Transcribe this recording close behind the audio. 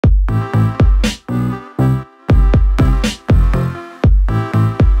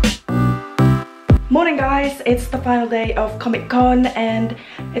guys, it's the final day of Comic Con and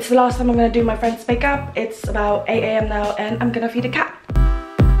it's the last time I'm gonna do my friend's makeup. It's about 8 AM now and I'm gonna feed a cat.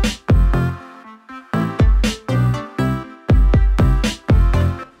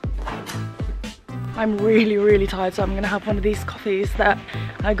 I'm really tired, so I'm gonna have one of these coffees that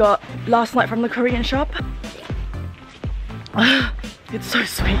I got last night from the Korean shop. It's so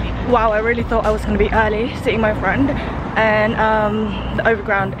sweet. Wow, I really thought I was gonna be early seeing my friend, and the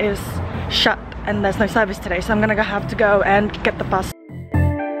overground is shut and there's no service today, so I'm gonna have to go and get the bus.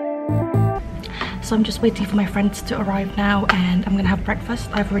 So I'm just waiting for my friends to arrive now and I'm gonna have breakfast.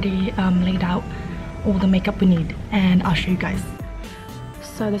 I've already laid out all the makeup we need and I'll show you guys.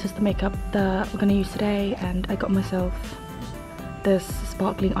 So this is the makeup that we're gonna use today, and I got myself this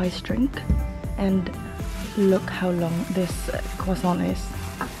sparkling ice drink, and look how long this croissant is.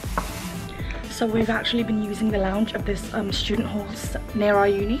 So we've actually been using the lounge of this student halls near our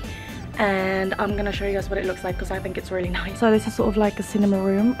uni, and I'm gonna show you guys what it looks like because I think it's really nice. So this is sort of like a cinema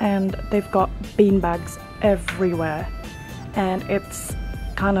room and they've got bean bags everywhere and it's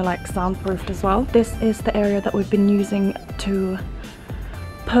kind of like soundproofed as well. This is the area that we've been using to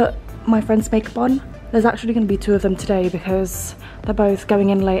put my friend's makeup on. There's actually going to be two of them today because they're both going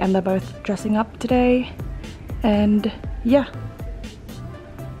in late and they're both dressing up today, and yeah.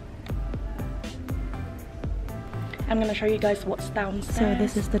 I'm going to show you guys what's downstairs. So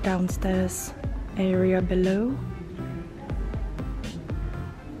this is the downstairs area below.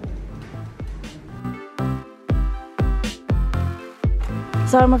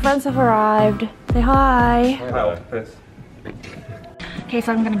 So my friends have arrived. Say hi. Hi. Yes. Okay,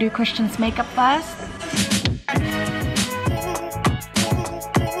 so I'm gonna do Christian's makeup first.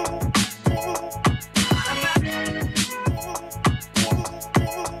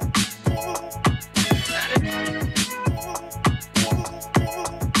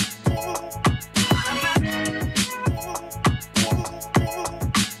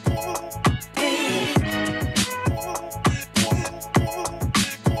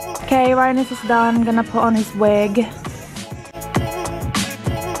 Okay, Ryan is done. I'm gonna put on his wig.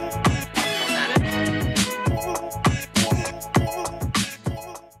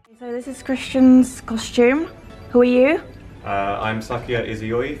 This is Christian's costume. Who are you? I'm Sakia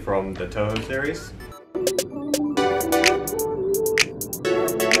Izuyoi from the Toho series.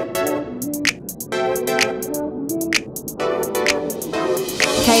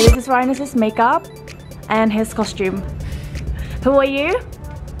 Okay, this is Ryan's makeup and his costume. Who are you?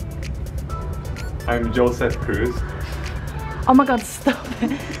 I'm Joseph Cruz. Oh my god, stop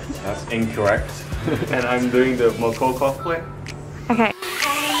it. That's incorrect. And I'm doing the Moko cosplay. Okay.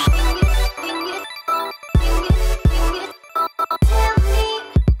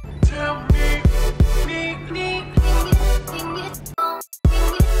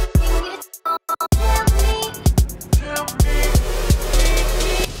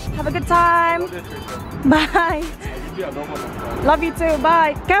 Have a good time. Bye. Love you too.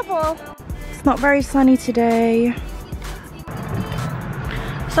 Bye. Careful. It's not very sunny today.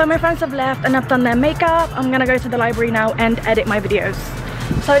 So my friends have left and I've done their makeup. I'm gonna go to the library now and edit my videos.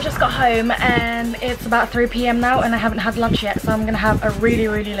 So I just got home and it's about 3 PM now and I haven't had lunch yet, so I'm gonna have a really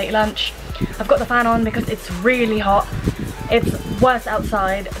late lunch. I've got the fan on because it's really hot. It's worse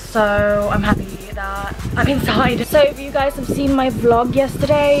outside, so I'm happy that I'm inside. So if you guys have seen my vlog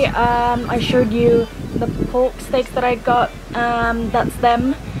yesterday, I showed you the pork steaks that I got. That's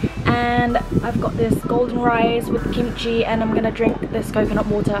them. And I've got this golden rice with kimchi and I'm gonna drink this coconut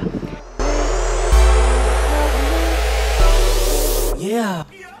water. Yeah.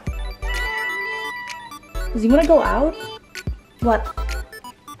 Is he gonna go out? What?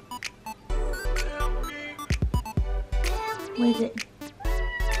 What is it?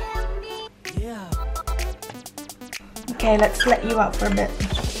 Yeah. Okay, let's let you out for a bit.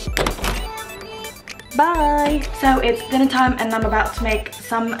 Bye! So it's dinner time and I'm about to make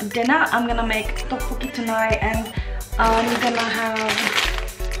some dinner. I'm gonna make Deokbeokki tonight and I'm gonna have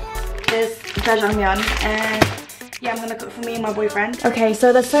this jjajangmyeon, and yeah, I'm gonna cook for me and my boyfriend. Okay,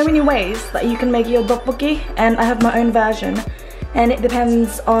 so there's so many ways that you can make your Deokbeokki and I have my own version and it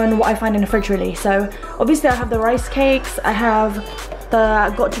depends on what I find in the fridge really. So obviously I have the rice cakes, I have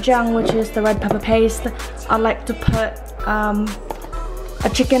the gochujang, which is the red pepper paste. I like to put a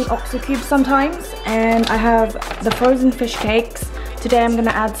chicken oxo cube sometimes, and I have the frozen fish cakes. Today I'm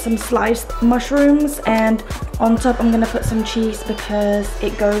gonna add some sliced mushrooms and on top I'm gonna put some cheese because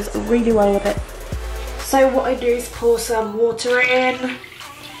it goes really well with it. So what I do is pour some water in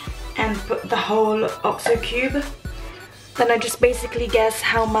and put the whole oxo cube. Then I just basically guess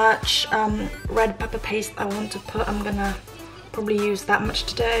how much red pepper paste I want to put. I'm gonna probably use that much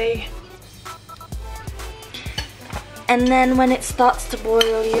today. And then when it starts to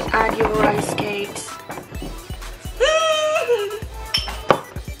boil, you add your rice cakes.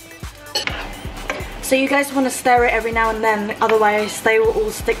 So you guys want to stir it every now and then, otherwise they will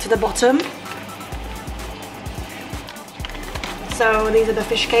all stick to the bottom. So these are the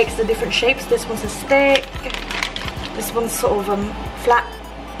fish cakes, the different shapes. This one's a stick, this one's sort of flat.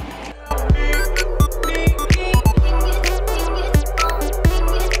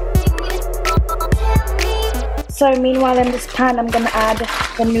 So meanwhile in this pan I'm gonna add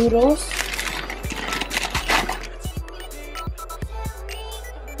the noodles.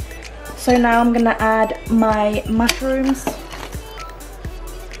 So now I'm gonna add my mushrooms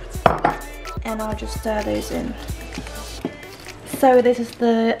and I'll just stir those in. So this is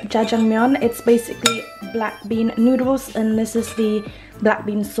the jjajangmyeon. It's basically black bean noodles and this is the black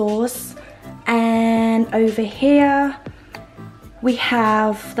bean sauce. And over here we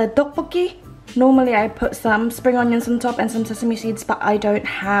have the Deokbeokki. Normally I put some spring onions on top and some sesame seeds, but I don't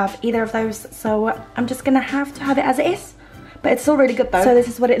have either of those, so I'm just gonna have to have it as it is. But it's still really good though. So this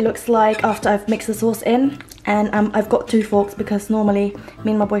is what it looks like after I've mixed the sauce in. And I've got 2 forks because normally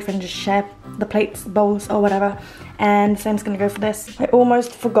me and my boyfriend just share the plates, bowls or whatever. And Sam's gonna go for this. I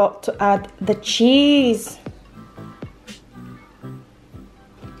almost forgot to add the cheese.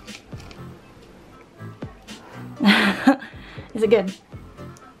 Is it good?